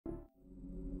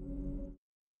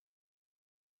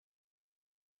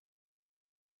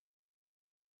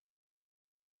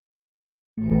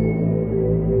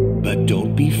But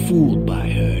don't be fooled by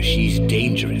her. She's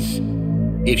dangerous.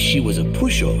 If she was a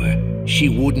pushover, she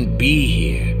wouldn't be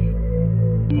here.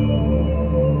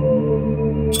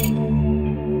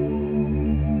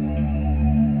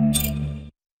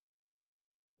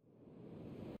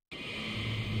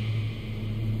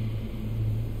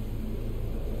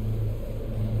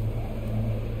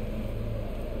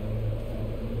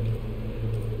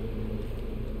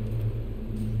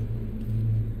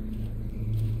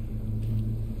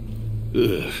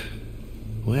 Ugh.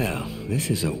 Well, this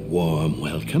is a warm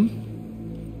welcome.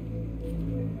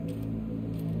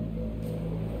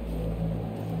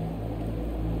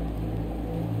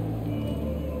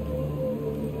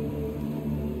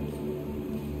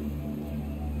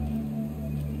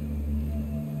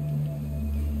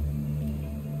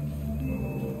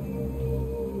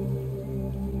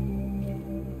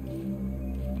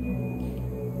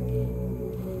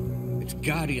 It's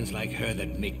guardians like her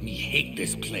that make me hate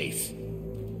this place.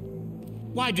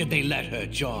 Why did they let her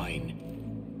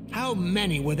join? How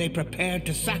many were they prepared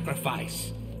to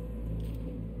sacrifice?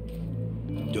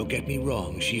 Don't get me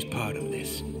wrong, she's part of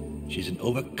this. She's an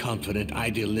overconfident,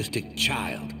 idealistic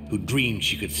child who dreamed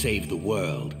she could save the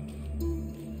world.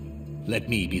 Let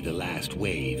me be the last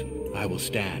wave. I will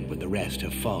stand when the rest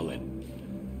have fallen.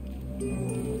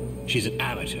 She's an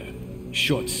amateur,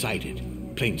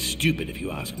 short-sighted, plain stupid if you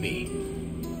ask me.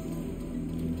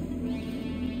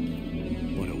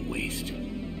 What a waste.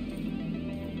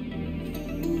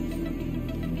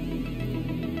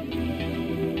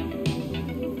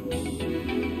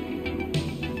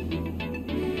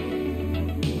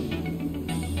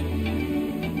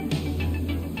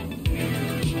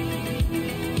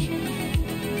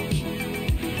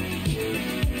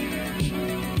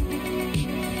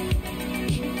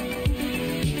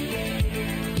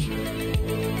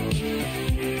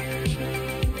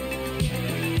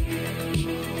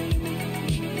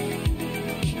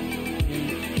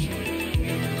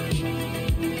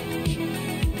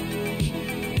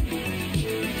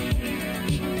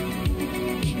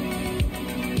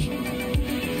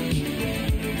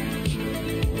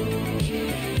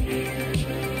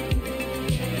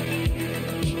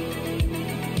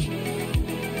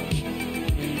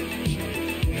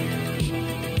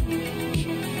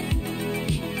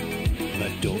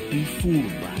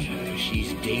 Fooled by her,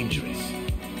 she's dangerous.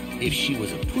 If she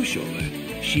was a pushover,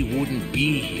 she wouldn't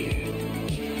be here.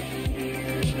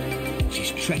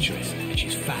 She's treacherous and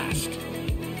she's fast.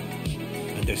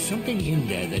 And there's something in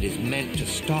there that is meant to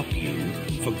stop you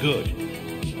for good.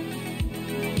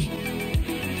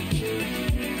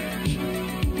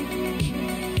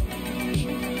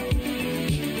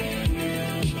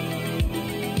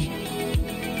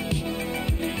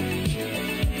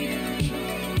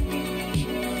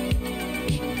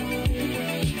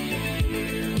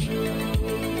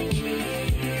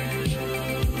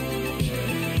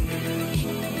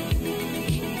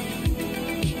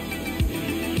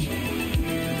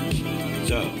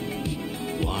 So,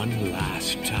 one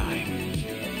last time,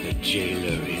 the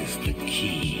jailer is the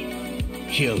key.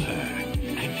 Kill her,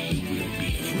 and you will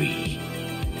be free.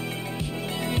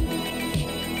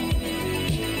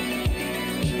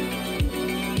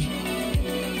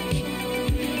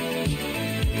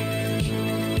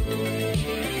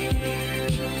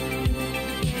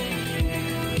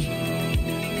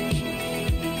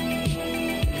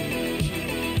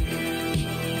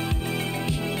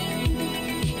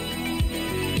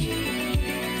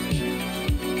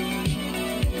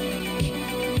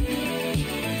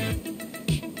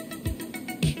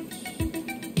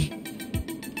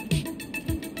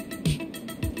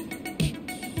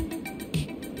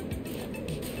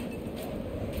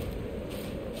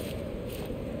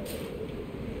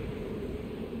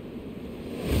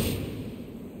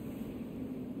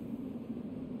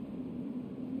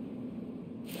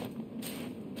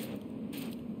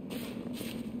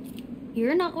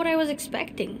 You're not what I was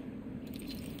expecting.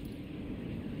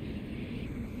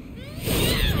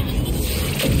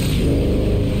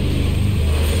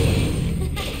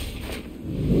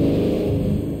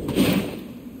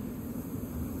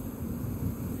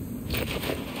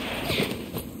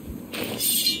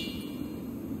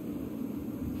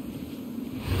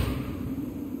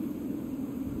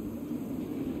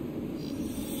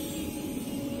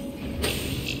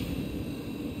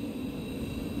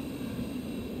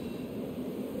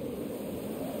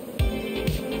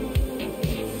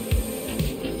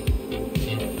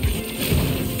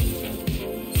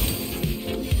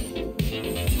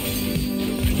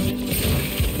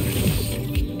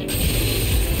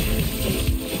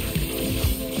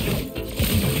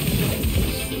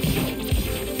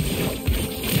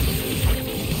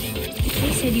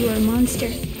 you were a monster.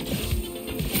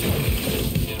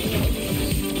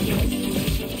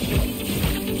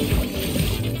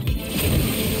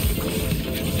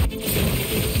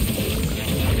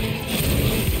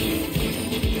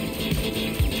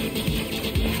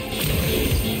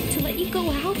 To let you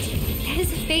go out, that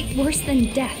is a fate worse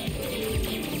than death.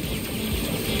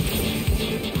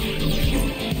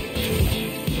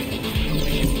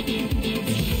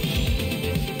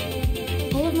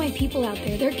 All of my people out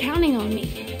there, they're counting on me.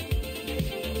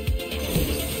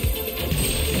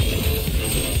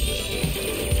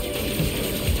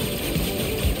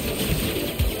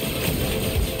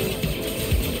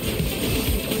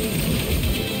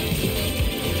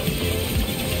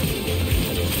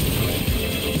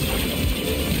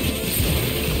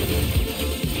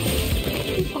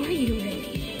 Who are you,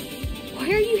 really? Why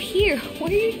are you here? Why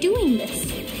are you doing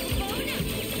this?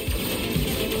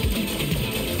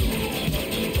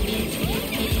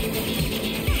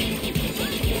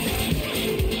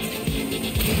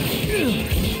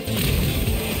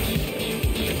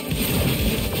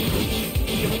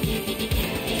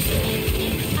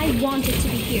 I wanted to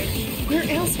be here. Where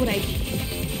else would I be?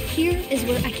 Here is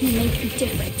where I can make a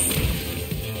difference.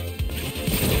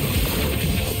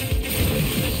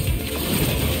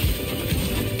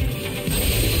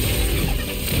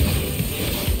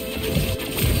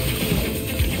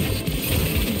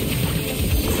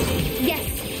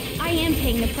 Yes, I am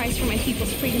paying the price for my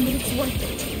people's freedom, but it's worth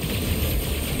it.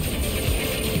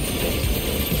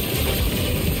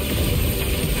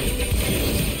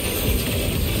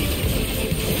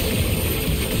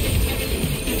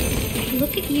 I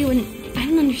look at you and I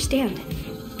don't understand.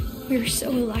 We're so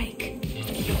alike.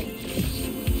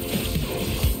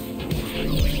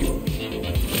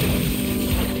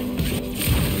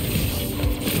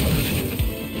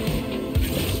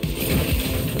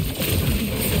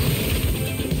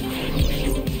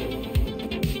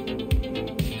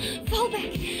 Fall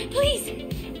back, please!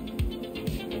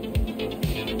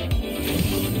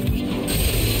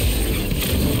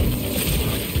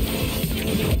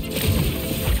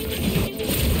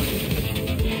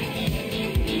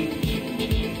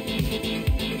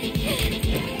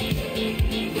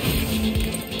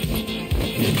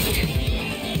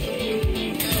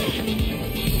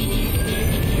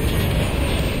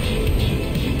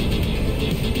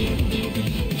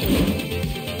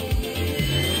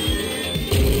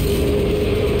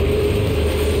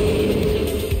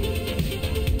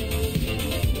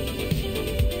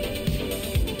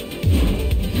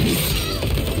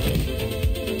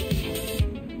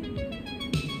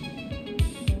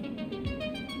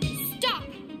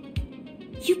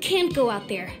 You can't go out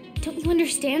there. Don't you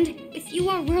understand? If you,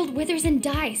 our world withers and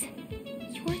dies,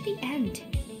 you're the end.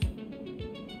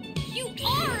 You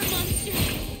are a monster!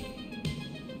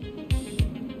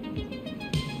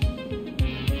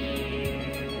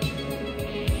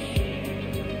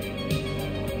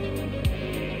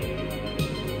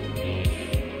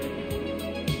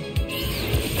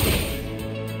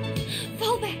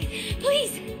 Fall back,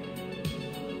 please!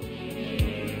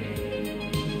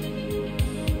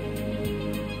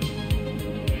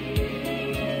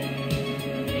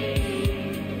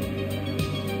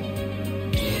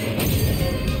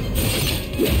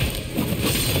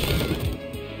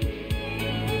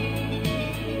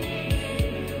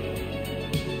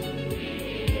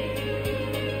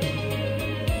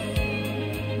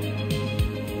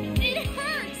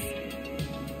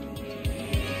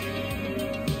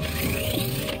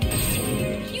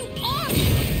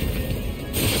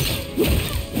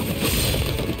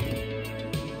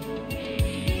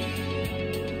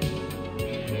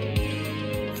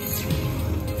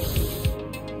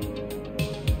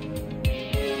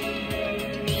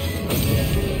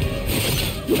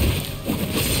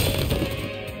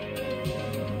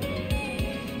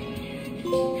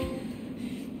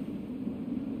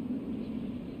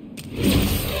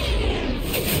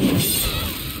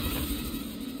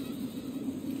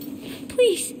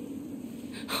 Please,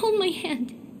 hold my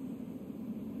hand.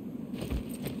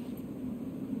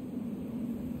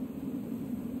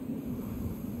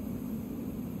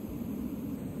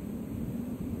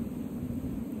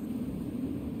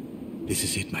 This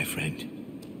is it, my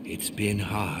friend. It's been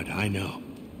hard, I know.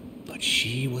 But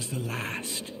she was the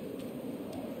last.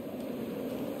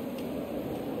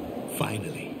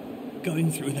 Finally,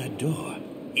 going through that door.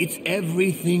 It's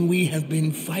everything we have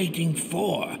been fighting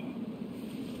for.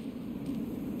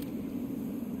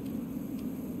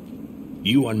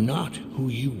 You are not who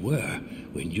you were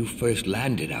when you first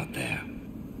landed out there.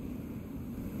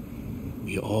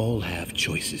 We all have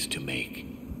choices to make.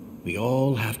 We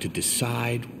all have to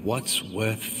decide what's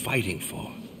worth fighting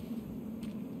for.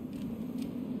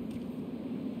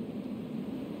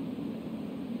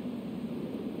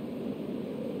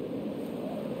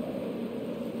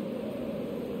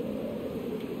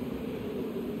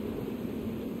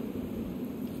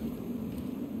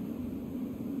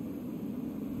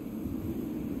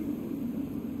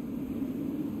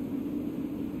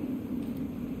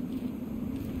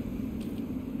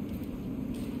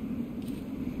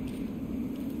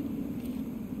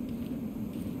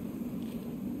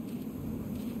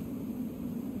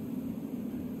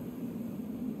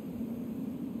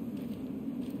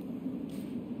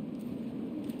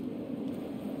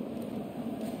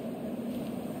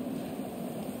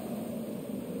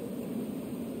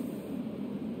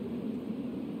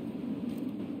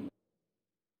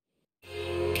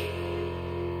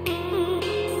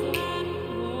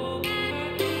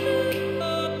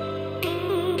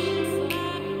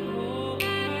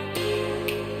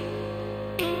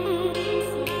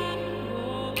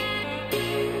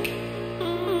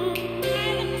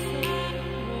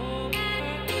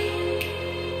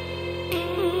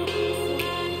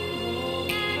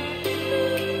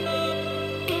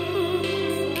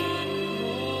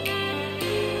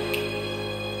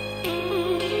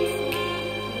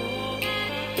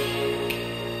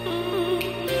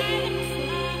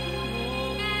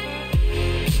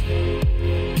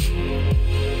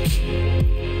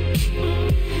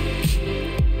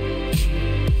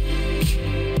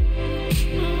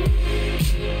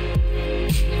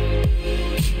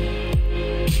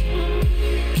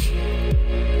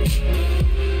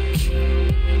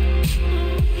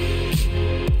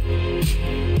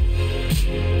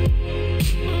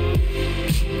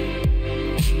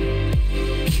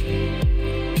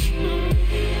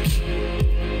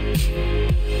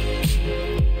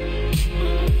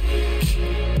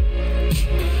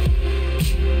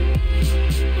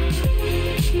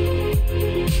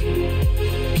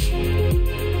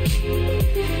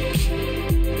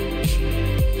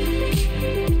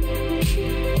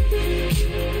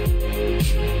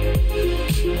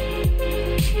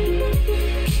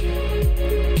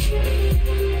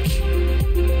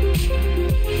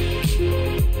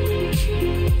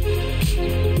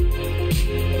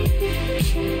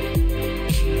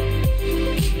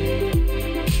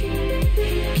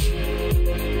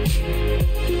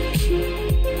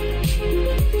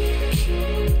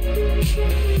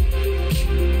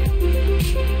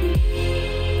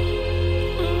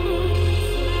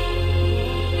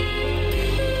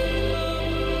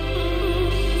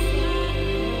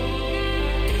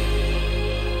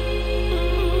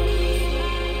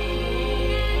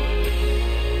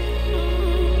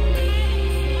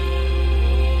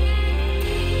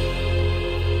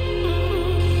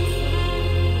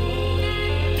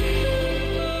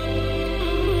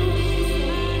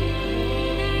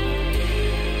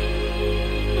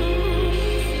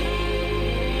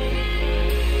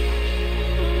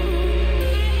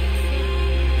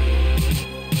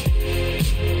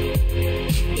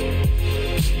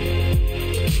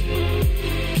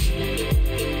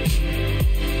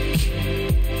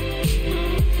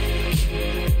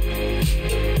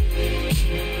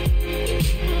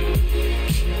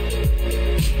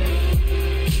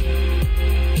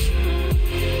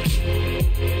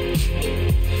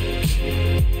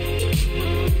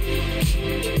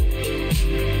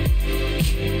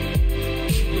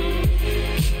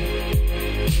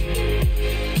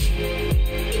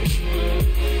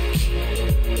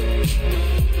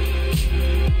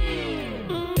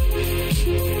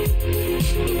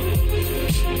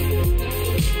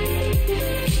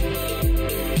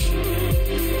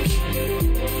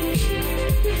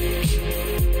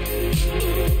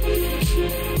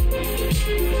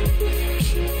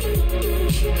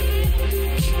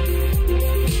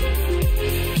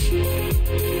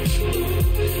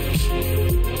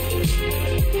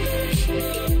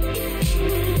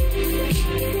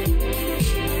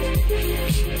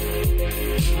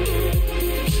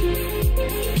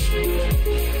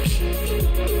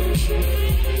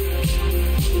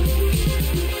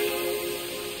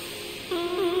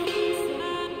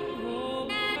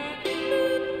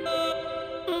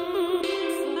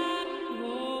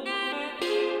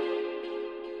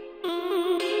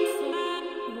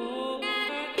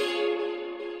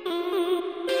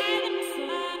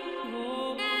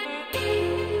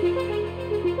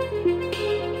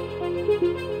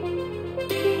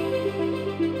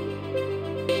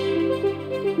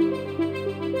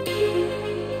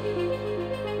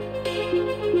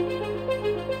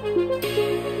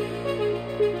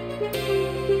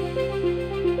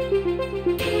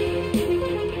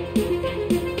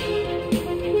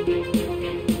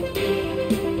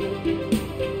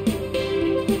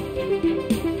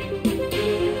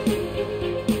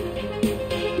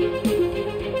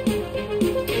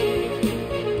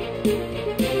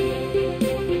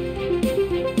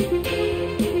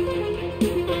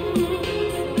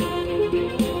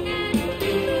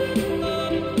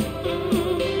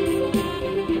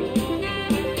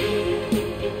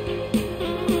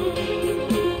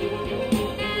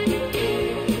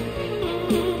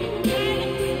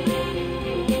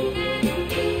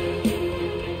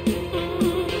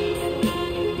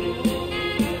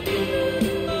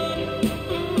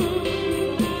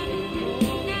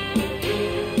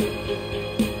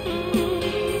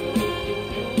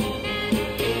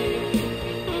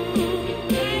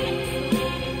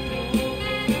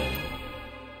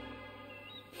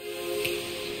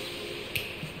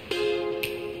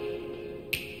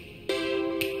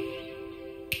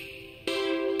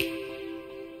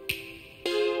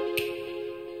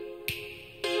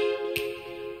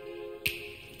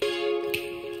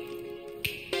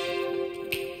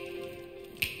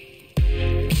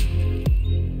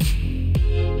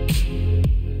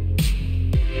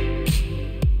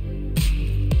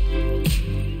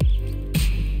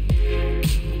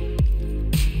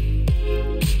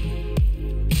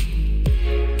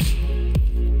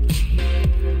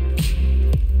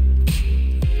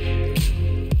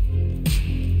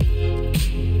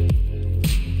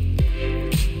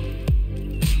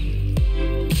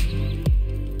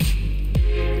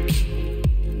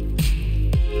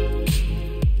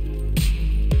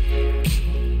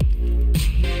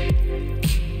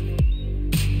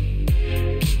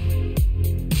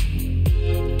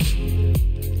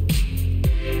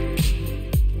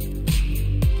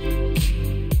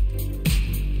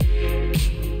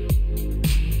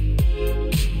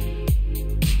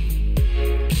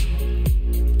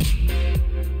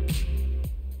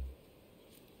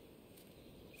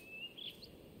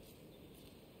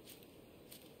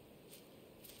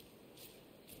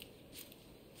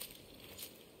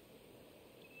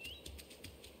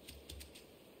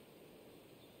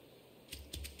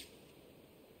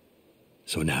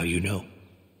 So now you know.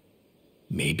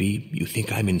 Maybe you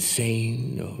think I'm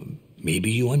insane, or maybe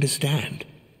you understand.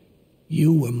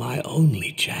 You were my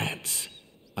only chance.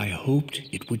 I hoped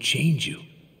it would change you.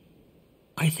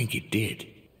 I think it did.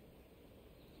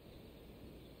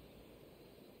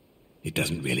 It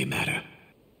doesn't really matter.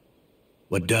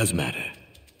 What does matter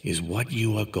is what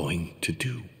you are going to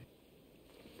do.